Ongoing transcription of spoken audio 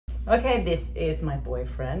Okay, this is my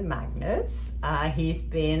boyfriend, Magnus. He's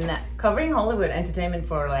been covering Hollywood entertainment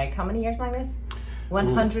for like, how many years, Magnus?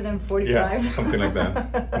 145? Yeah, something like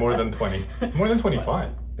that. More than 20. More than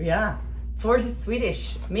 25. Yeah. For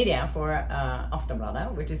Swedish media, for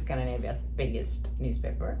Aftonbladet, which is Scandinavia's biggest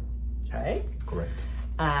newspaper, right? Correct.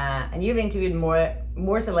 And you've interviewed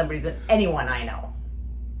more celebrities than anyone I know.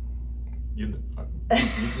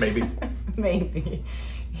 Maybe. Maybe.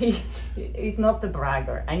 He's not the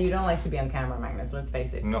bragger, and you don't like to be on camera, Magnus, let's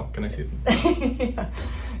face it. No, can I see it?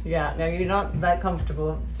 Yeah, no, you're not that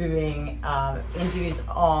comfortable doing interviews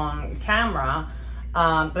on camera,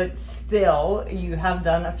 but still, you have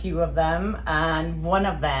done a few of them, and one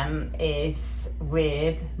of them is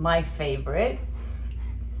with my favorite,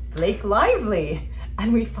 Blake Lively.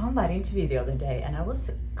 And we found that interview the other day, and I was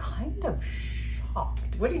kind of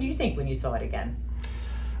shocked. What did you think when you saw it again?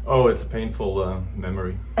 Oh, it's a painful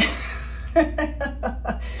memory. Anyway,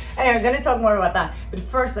 I'm going to talk more about that. But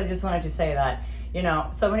first, I just wanted to say that, you know,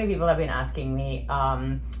 so many people have been asking me,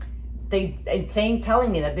 telling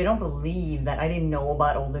me that they don't believe that I didn't know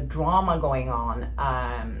about all the drama going on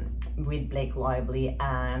with Blake Lively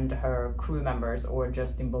and her crew members, or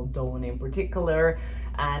Justin Baldoni in particular,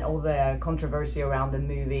 and all the controversy around the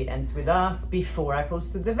movie It Ends With Us before I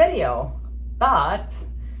posted the video. But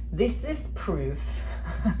this is proof.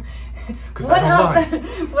 What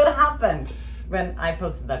happened when I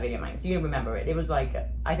posted that video, Magnus? You remember it? It was like,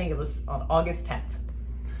 I think it was on August 10th.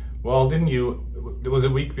 Well, didn't you? It was a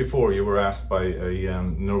week before you were asked by a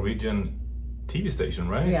Norwegian TV station,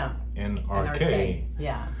 right? Yeah. NRK.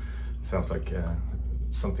 Yeah. Sounds like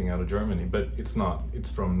something out of Germany, but it's not.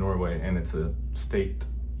 It's from Norway, and it's a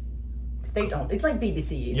state-owned. It's like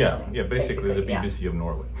BBC. Yeah, yeah, basically the BBC of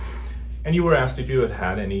Norway. And you were asked if you had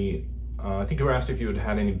had any. I think you were asked if you had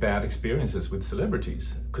had any bad experiences with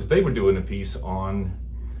celebrities, because they were doing a piece on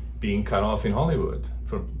being cut off in Hollywood.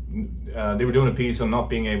 They were doing a piece on not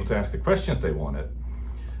being able to ask the questions they wanted,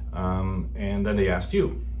 and then they asked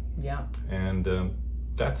you. Yeah. And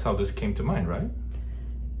that's how this came to mind, right?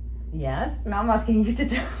 Yes. Now I'm asking you to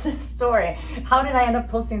tell the story. How did I end up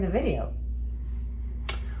posting the video?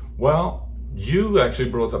 Well, you actually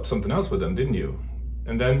brought up something else with them, didn't you?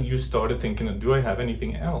 And then you started thinking, do I have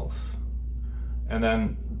anything else? And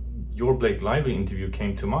then your Blake Lively interview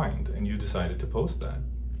came to mind, and you decided to post that.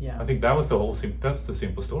 Yeah. I think that was that's the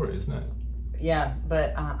simple story, isn't it? Yeah,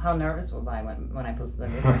 but how nervous was I when I posted the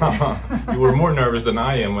video? You were more nervous than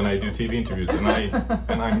I am when I do TV interviews, and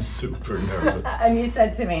I'm super nervous. And you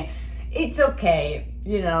said to me, it's okay,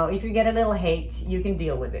 you know, if you get a little hate, you can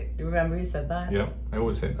deal with it. Do you remember you said that? Yeah, I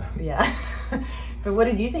always say that. Yeah. But what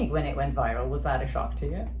did you think when it went viral? Was that a shock to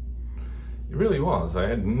you? It really was. I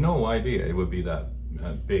had no idea it would be that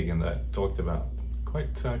big and that talked about.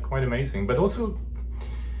 Quite amazing, but also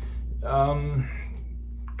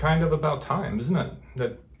kind of about time, isn't it?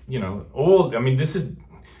 That, you know, this is,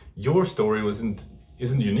 your story isn't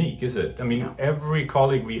unique, is it? I mean, no. Every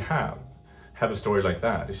colleague we have a story like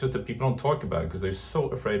that. It's just that people don't talk about it because they're so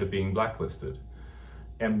afraid of being blacklisted.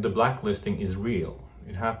 And the blacklisting is real.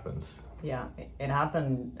 It happens. Yeah, it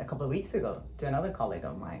happened a couple of weeks ago to another colleague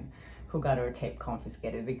of mine who got her tape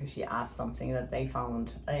confiscated because she asked something that they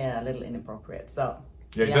found a little inappropriate. So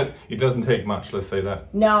yeah. It doesn't take much, let's say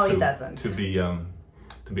that. No, it doesn't. To be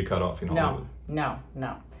cut off in Hollywood. No.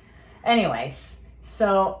 Anyways,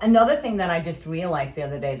 so another thing that I just realized the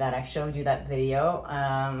other day that I showed you that video,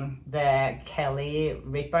 the Kelly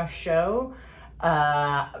Ripa show,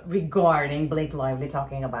 regarding Blake Lively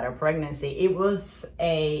talking about her pregnancy. It was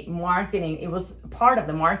part of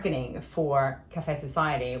the marketing for Café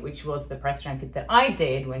Society, which was the press junket that I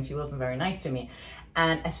did when she wasn't very nice to me.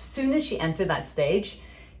 And as soon as she entered that stage,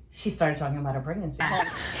 she started talking about her pregnancy.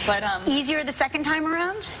 But easier the second time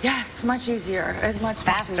around? Yes, much easier. It's much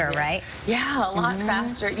faster, easier. Right? Yeah, a lot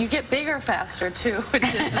faster. You get bigger faster too, which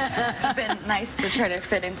has been nice to try to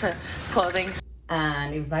fit into clothing.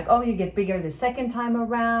 And it was like, oh, you get bigger the second time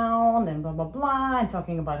around, and blah, blah, blah, and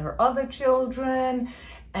talking about her other children.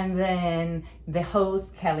 And then the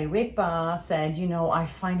host, Kelly Ripa, said, you know, I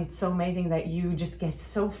find it so amazing that you just get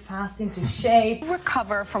so fast into shape. You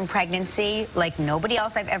recover from pregnancy like nobody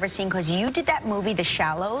else I've ever seen, because you did that movie, The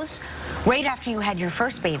Shallows, right after you had your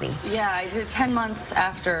first baby. Yeah, I did 10 months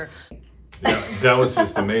after. Yeah, that was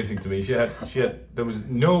just amazing to me. There was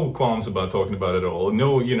no qualms about talking about it at all.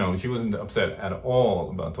 No, you know, she wasn't upset at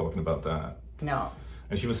all about talking about that. No.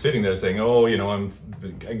 And she was sitting there saying, oh, you know,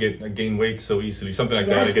 I gain weight so easily, something like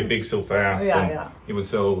that. I get big so fast. Yeah. It was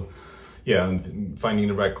so, and finding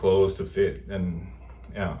the right clothes to fit. And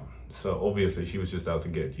yeah, so obviously she was just out to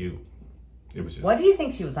get you. It was just. Why do you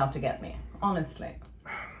think she was out to get me? Honestly.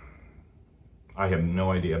 I have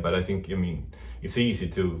no idea, but I think, I mean, it's easy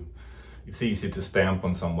to stamp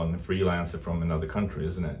on someone, a freelancer from another country,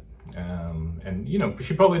 isn't it? And you know,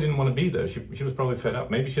 she probably didn't want to be there. She was probably fed up.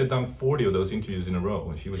 Maybe she had done 40 of those interviews in a row,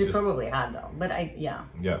 and she probably had though. But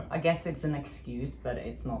I guess it's an excuse, but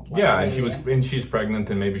it's not. Like and she's pregnant,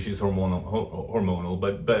 and maybe she's hormonal.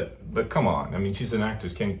 But come on, I mean, she's an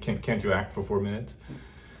actress. Can't you act for 4 minutes?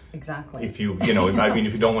 Exactly. If you know, I mean,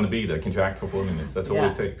 if you don't want to be there, can't you act for 4 minutes? That's all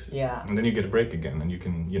it takes. Yeah. And then you get a break again, and you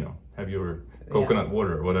can, you know, have your coconut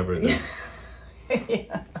water or whatever it is.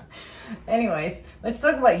 Yeah. Anyways, let's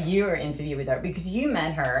talk about your interview with her, because you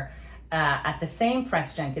met her at the same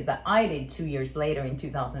press junket that I did 2 years later in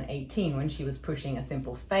 2018 when she was pushing A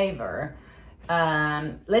Simple Favor.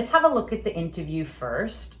 Let's have a look at the interview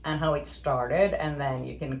first and how it started, and then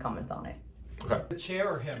you can comment on it. Okay. The chair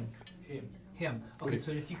or him? Him. Okay,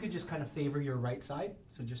 so if you could just kind of favor your right side,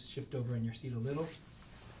 so just shift over in your seat a little.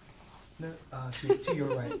 No, to your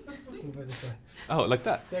right. Move over this way. Oh, like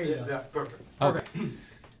that? There you go. Yeah, perfect. Okay.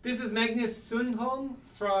 This is Magnus Sundholm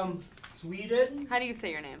from Sweden. How do you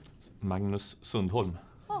say your name? Magnus Sundholm.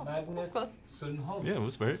 Oh, Magnus that's close. Sundholm. Yeah, it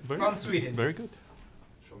was very From Sweden. Very good.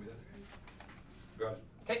 Show me that again. Got it.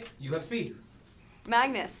 Okay, you have speed.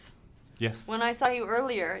 Magnus, Yes. when I saw you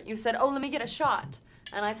earlier, you said, "Oh, let me get a shot,"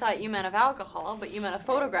 and I thought you meant of alcohol, but you meant a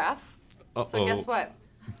photograph. So guess what?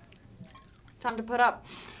 Time to put up.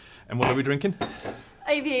 And what are we drinking?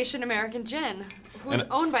 Aviation American Gin, who's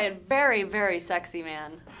owned by a very, very sexy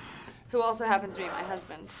man, who also happens to be my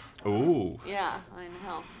husband. Oh. Yeah, I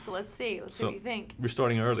know. So let's see. Let's see what you think. We're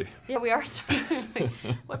starting early. Yeah, we are starting early.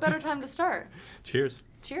 What better time to start? Cheers.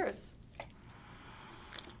 Cheers.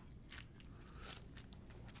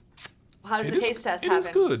 How does the taste test happen? It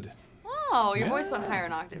is good. Oh, your voice went higher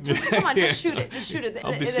an octave. Just, come on, just shoot it. Just shoot it.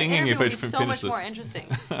 I'll be the singing interview if I will be so much finish this. more interesting.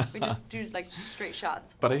 We just do like straight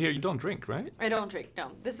shots. But I hear you don't drink, right? I don't drink.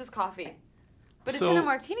 No, this is coffee. But it's So- in a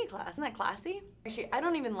martini glass. Isn't that classy? Actually, I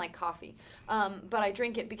don't even like coffee, but I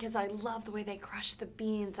drink it because I love the way they crush the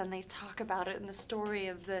beans and they talk about it and the story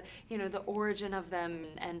of the, you know, the origin of them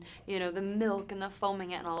and, you know, the milk and the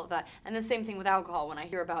foaming it and all of that. And the same thing with alcohol when I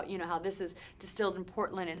hear about, you know, how this is distilled in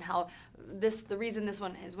Portland and how the reason this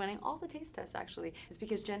one is winning all the taste tests actually is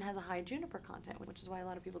because gin has a high juniper content, which is why a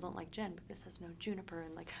lot of people don't like gin, but this has no juniper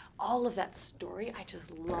and like all of that story I just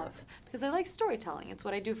love because I like storytelling. It's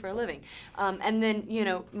what I do for a living. And then, you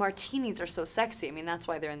know, martinis are so sexy. I mean, that's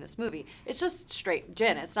why they're in this movie. It's just straight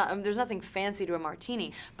gin. It's not, I mean, there's nothing fancy to a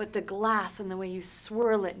martini, but the glass and the way you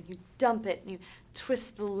swirl it and you dump it and you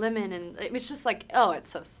twist the lemon and it's just like, oh, it's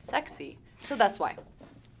so sexy. So that's why.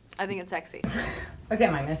 I think it's sexy. Okay,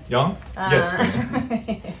 Magnus. Ja? Yes.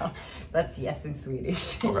 Ja, that's yes in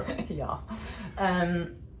Swedish. Okay. Yeah.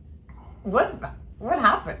 What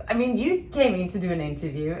happened? I mean, you came in to do an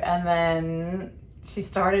interview and then she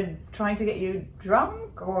started trying to get you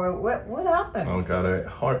drunk, or what happened? Oh God,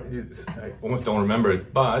 I almost don't remember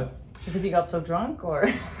it, but Because you got so drunk, or?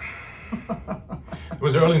 it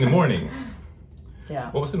was early in the morning.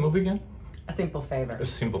 Yeah. What was the movie again? A Simple Favor. A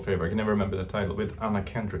Simple Favor. I can never remember the title. With Anna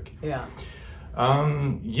Kendrick. Yeah.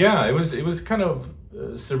 Yeah, it was kind of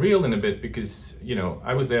surreal in a bit because, you know,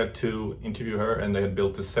 I was there to interview her and they had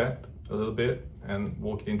built the set a little bit and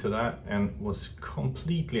walked into that and was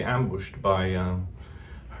completely ambushed by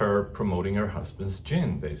her promoting her husband's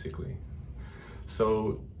gin, basically.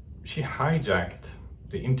 So she hijacked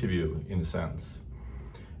the interview in a sense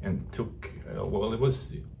and took, well, it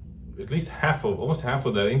was at least almost half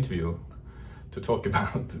of that interview to talk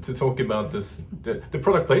about this the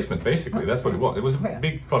product placement, basically. That's what it was. It was a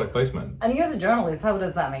big product placement. And you as a journalist, how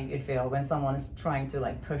does that make you feel when someone is trying to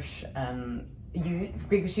like push you,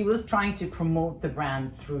 because she was trying to promote the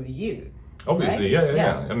brand through you? Obviously, right?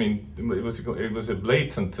 yeah. I mean, it was a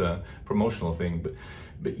blatant promotional thing,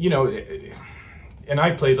 but you know, and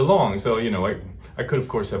I played along, so you know, I could of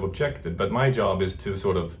course have objected, but my job is to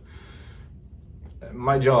sort of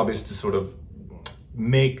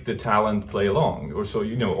make the talent play along, or so,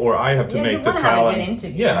 you know, or I have to make the talent. Have a good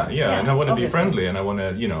interview. Yeah, and I want to be obviously. friendly, and I want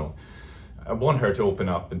to, you know, I want her to open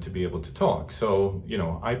up and to be able to talk. So, you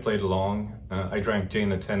know, I played along. I drank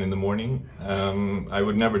gin at 10 in the morning. I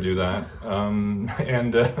would never do that.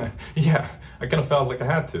 Yeah, I kind of felt like I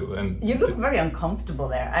had to. And You look very uncomfortable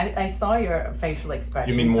there. I saw your facial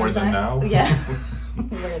expression. You mean more than now? Yeah,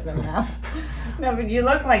 more than now. No, but you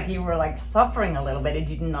look like you were like suffering a little bit. You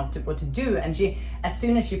didn't know what to do. And she, as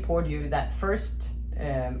soon as she poured you that first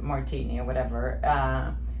martini or whatever,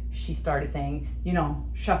 she started saying, you know,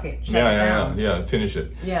 shut it down. Yeah, finish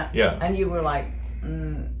it. Yeah. And you were like,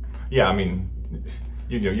 Yeah, I mean,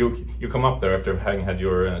 you come up there after having had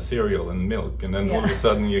your cereal and milk, and then all of a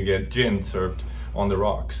sudden you get gin served on the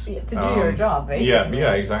rocks. Yeah, to do your job, basically.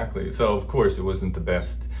 Yeah, exactly. So of course it wasn't the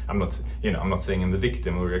best. I'm not saying I'm the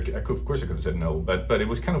victim, or of course I could have said no, but it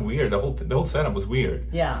was kind of weird. The whole setup was weird.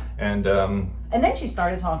 Yeah. And then she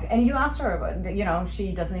started talking, and you asked her about,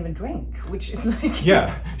 she doesn't even drink, which is like...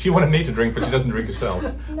 Yeah, she wanted me to drink, but she doesn't drink herself.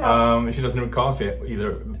 No. She doesn't drink coffee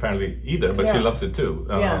apparently, but she loves it too.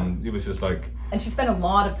 It was just like... And she spent a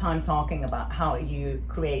lot of time talking about how you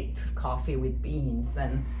create coffee with beans,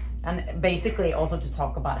 and basically also to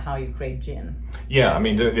talk about how you create gin. Yeah, I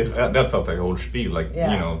mean, that felt like a whole spiel,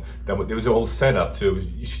 there was a whole setup to...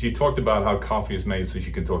 She talked about how coffee is made so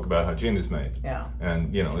she could talk about how gin is made. Yeah.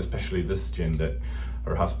 And, especially this gin that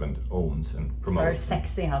her husband owns and promotes. Her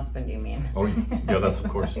sexy husband, you mean? Oh, yeah, that's of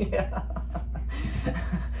course. Yeah.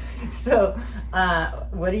 So,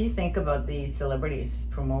 what do you think about these celebrities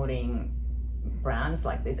promoting brands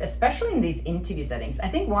like this, especially in these interview settings? I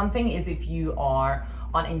think one thing is if you are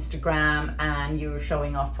on Instagram and you're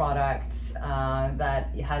showing off products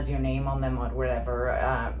that has your name on them or whatever,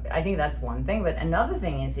 I think that's one thing. But another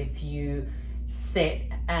thing is if you sit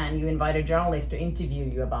and you invite a journalist to interview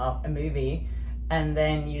you about a movie, and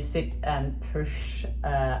then you sit and push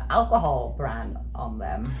alcohol brand on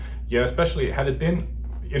them. Yeah, especially had it been,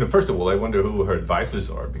 first of all, I wonder who her advisors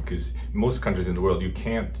are, because most countries in the world you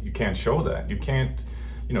can't show that. You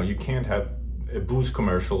can't have a booze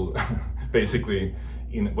commercial basically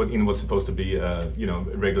in what's supposed to be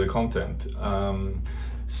regular content.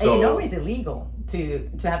 So it's illegal to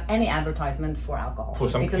have any advertisement for alcohol.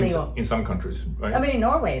 It's illegal in some countries, right? I mean, in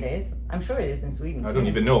Norway it is. I'm sure it is in Sweden too. I don't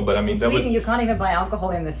even know, but I mean, in Sweden you can't even buy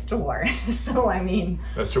alcohol in the store. So I mean,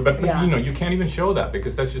 that's true. But you can't even show that,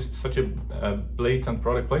 because that's just such a blatant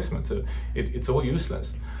product placement. So it's all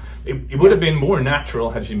useless. It would have been more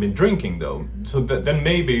natural had she been drinking, though. So then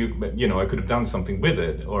maybe I could have done something with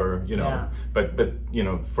it, or But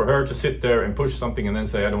for her to sit there and push something and then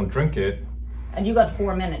say I don't drink it. And you got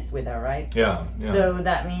 4 minutes with her, right? Yeah. So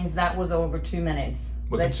that means that was over 2 minutes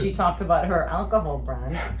that she talked about her alcohol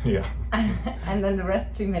brand. Yeah. And then the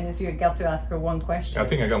rest 2 minutes you got to ask her one question. I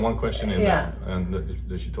think I got one question in there, and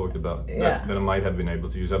that she talked about that I might have been able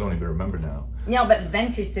to use. I don't even remember now. Yeah, but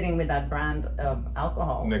then she's sitting with that brand of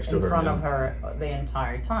alcohol next to her, in front of her the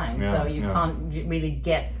entire time. So you can't really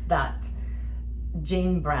get that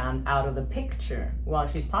gin brand out of the picture while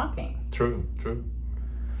she's talking. True.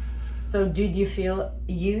 So did you feel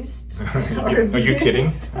used? Are you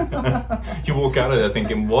kidding? You walk out of there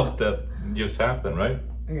thinking, what just happened, right?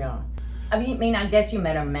 Yeah. I mean, I guess you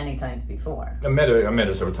met her many times before. I met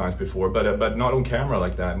her several times before, but not on camera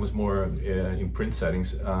like that. It was more in print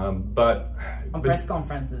settings. But on press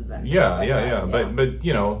conferences then. Yeah. But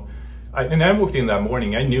and I walked in that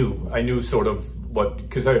morning. I knew sort of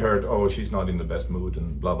because I heard, oh, she's not in the best mood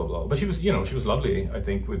and blah blah blah. But she was, she was lovely, I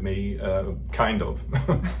think, with me, kind of.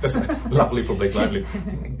 That's lovely for Blake Lively.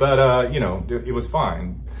 But it was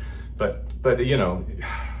fine. But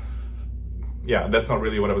yeah, that's not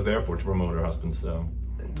really what I was there for, to promote her husband's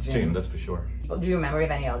gin, that's for sure. Do you remember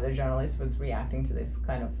if any other journalist was reacting to this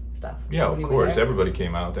kind of stuff? Yeah, of course. Everybody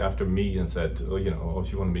came out after me and said, oh,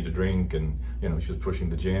 she wanted me to drink, and she was pushing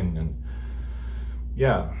the gin, and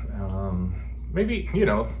maybe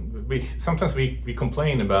sometimes we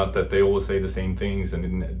complain about that they always say the same things,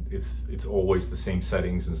 and it's always the same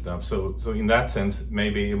settings and stuff. So in that sense,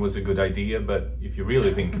 maybe it was a good idea. But if you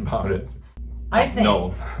really think about it, I think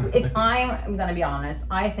no. If I'm gonna be honest,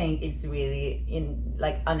 I think it's really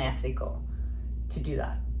unethical to do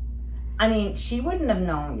that. I mean, she wouldn't have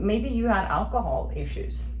known. Maybe you had alcohol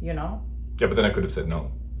issues, Yeah, but then I could have said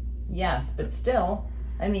no. Yes, but still,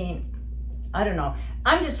 I mean, I don't know.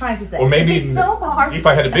 I'm just trying to say, or maybe if it's so hard. If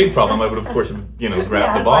I had a big problem, I would of course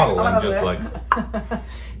grabbed the bottle and just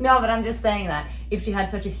No, but I'm just saying that if she had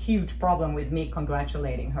such a huge problem with me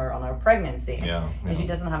congratulating her on her pregnancy, and she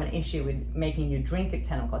doesn't have an issue with making you drink at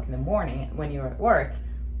 10 o'clock in the morning when you're at work,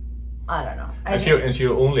 I don't know. And she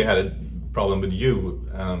only had a problem with you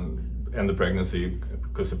and the pregnancy,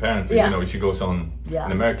 because apparently she goes on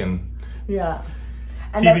an American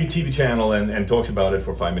TV channel and talks about it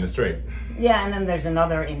for 5 minutes straight. Yeah, and then there's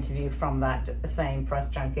another interview from that same press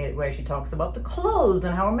junket where she talks about the clothes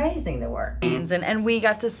and how amazing they were. And we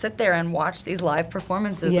got to sit there and watch these live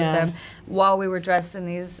performances of them while we were dressed in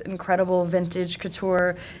these incredible vintage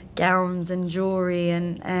couture gowns and jewelry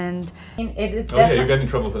and it's you got in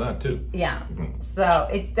trouble for that too. Yeah. So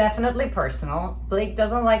it's definitely personal. Blake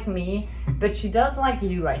doesn't like me, but she does like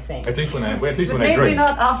you, I think. At least when I drink. Maybe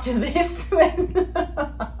not after this.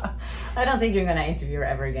 I don't think you're gonna interview her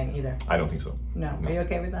ever again either. I don't think so. No. Are you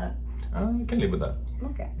okay with that? I can live with that.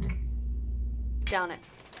 Okay. Down it.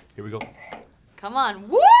 Here we go. Come on.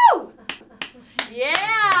 Woo!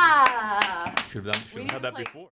 Yeah! Should have had that before.